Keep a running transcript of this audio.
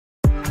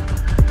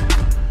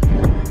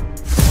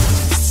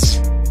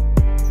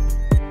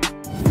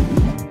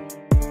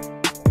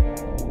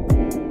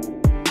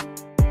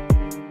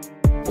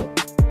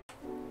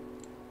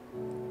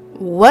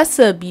What's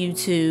up,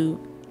 YouTube?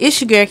 It's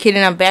your girl Kid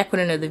and I'm back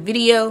with another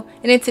video.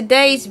 And in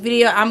today's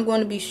video I'm going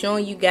to be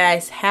showing you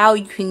guys how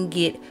you can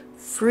get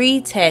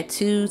free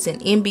tattoos in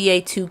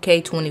NBA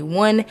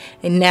 2K21.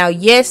 And now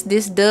yes,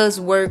 this does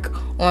work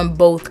on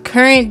both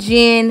current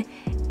gen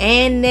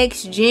and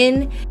next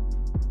gen.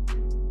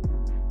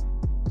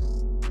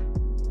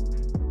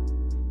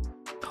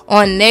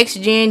 On next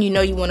gen, you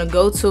know, you want to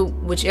go to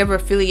whichever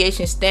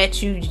affiliation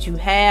statue that you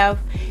have,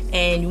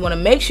 and you want to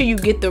make sure you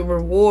get the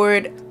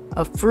reward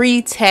a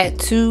free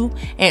tattoo.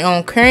 And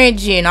on current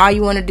gen, all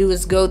you want to do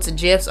is go to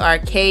Jeff's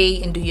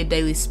Arcade and do your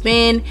daily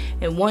spin,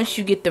 and once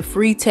you get the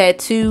free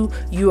tattoo,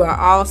 you are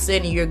all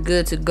set and you're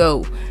good to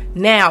go.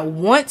 Now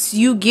once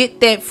you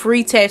get that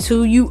free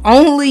tattoo, you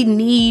only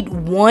need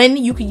one.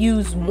 You can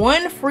use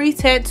one free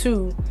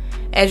tattoo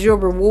as your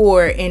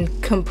reward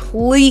and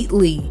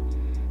completely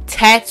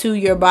tattoo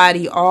your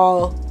body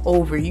all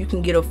over. You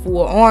can get a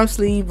full arm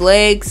sleeve,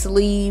 leg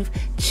sleeve,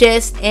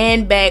 chest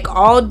and back,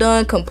 all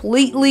done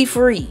completely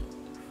free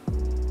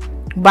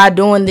by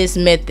doing this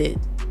method.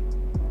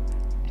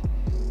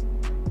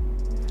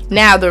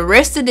 Now the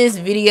rest of this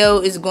video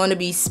is going to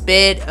be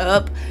sped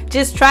up.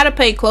 Just try to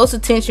pay close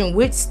attention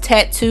which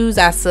tattoos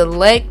I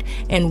select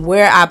and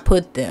where I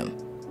put them.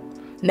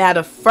 Now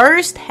the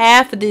first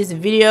half of this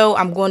video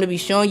I'm going to be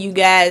showing you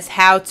guys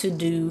how to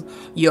do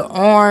your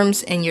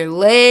arms and your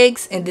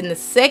legs, and then the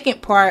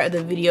second part of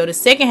the video, the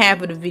second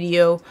half of the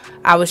video,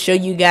 I will show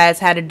you guys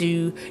how to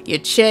do your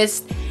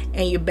chest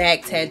and your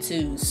back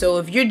tattoos. So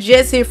if you're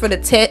just here for the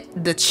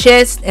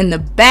chest and the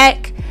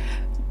back,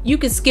 you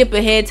can skip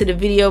ahead to the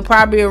video,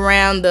 probably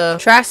around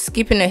try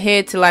skipping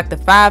ahead to like the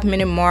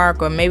 5-minute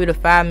mark, or maybe the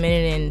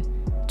 5-minute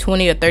and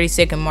 20 or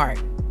 30-second mark.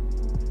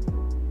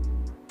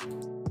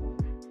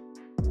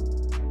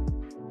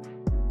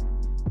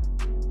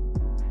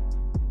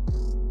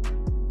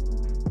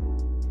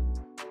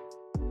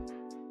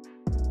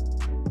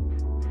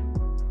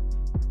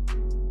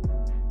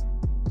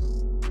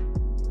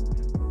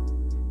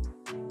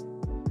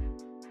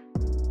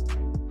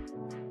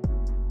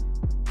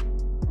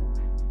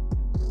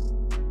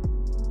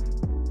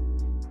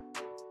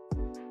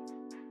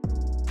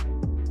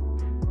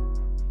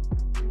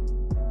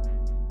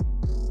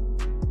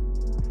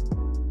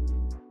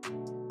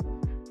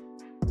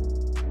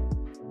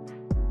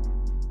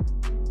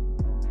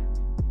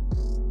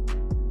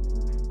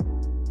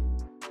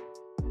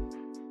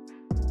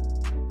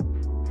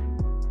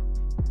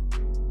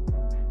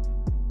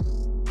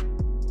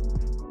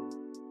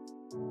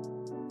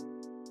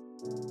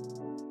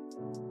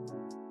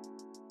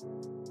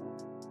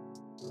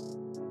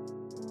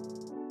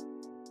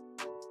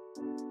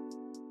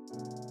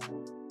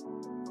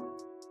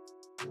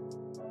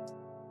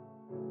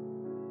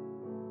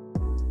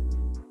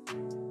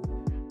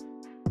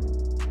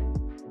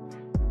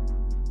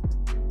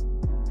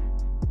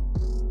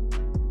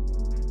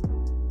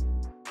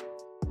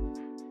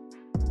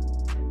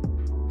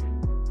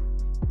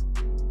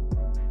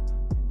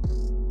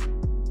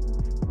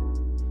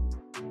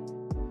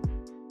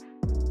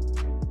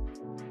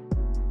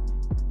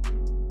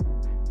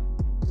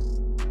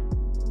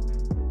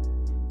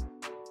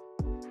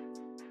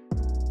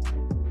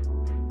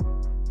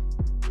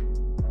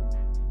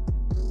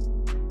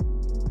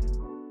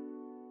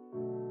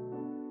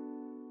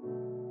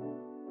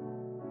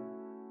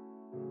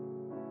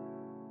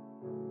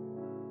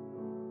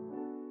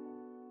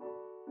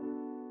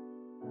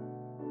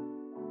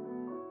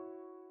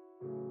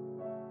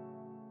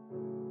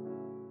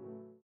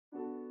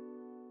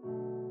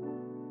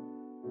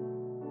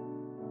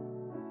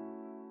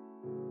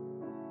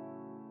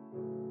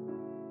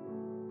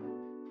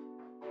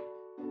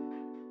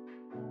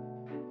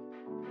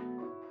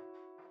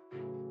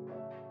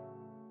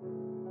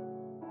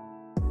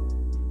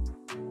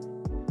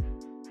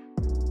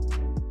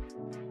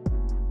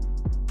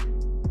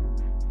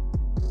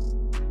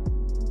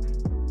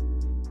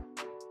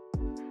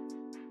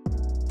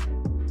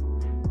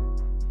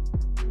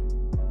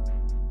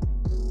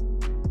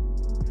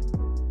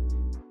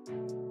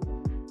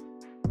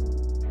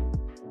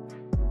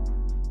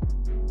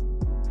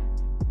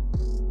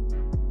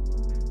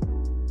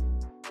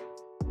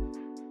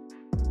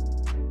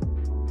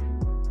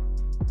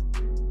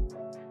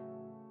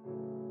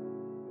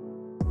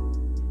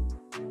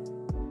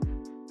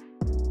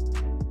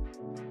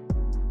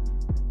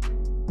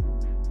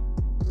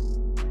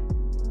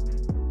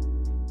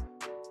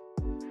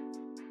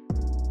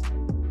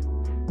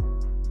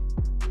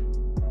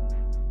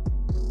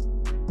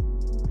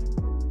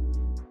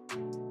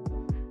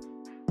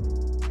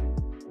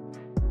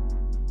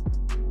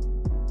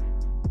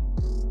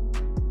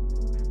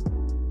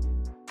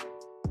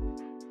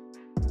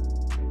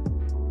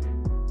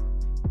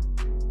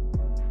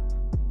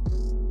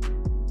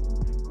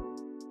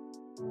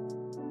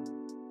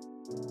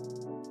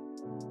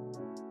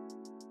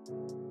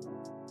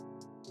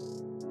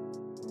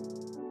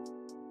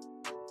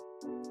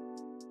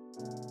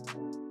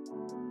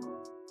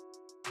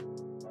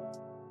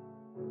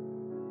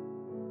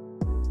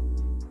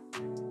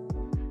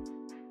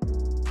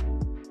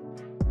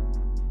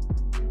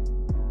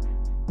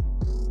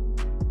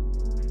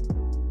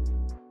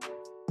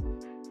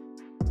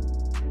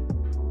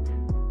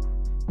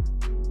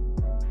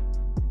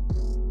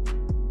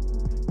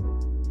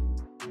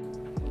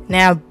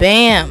 Now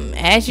bam,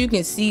 as you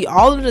can see,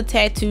 all of the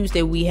tattoos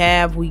that we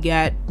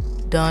got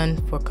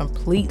done for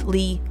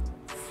completely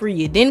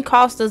free. It didn't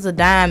cost us a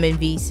dime in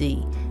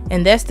VC,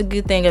 and that's the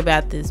good thing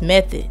about this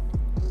method.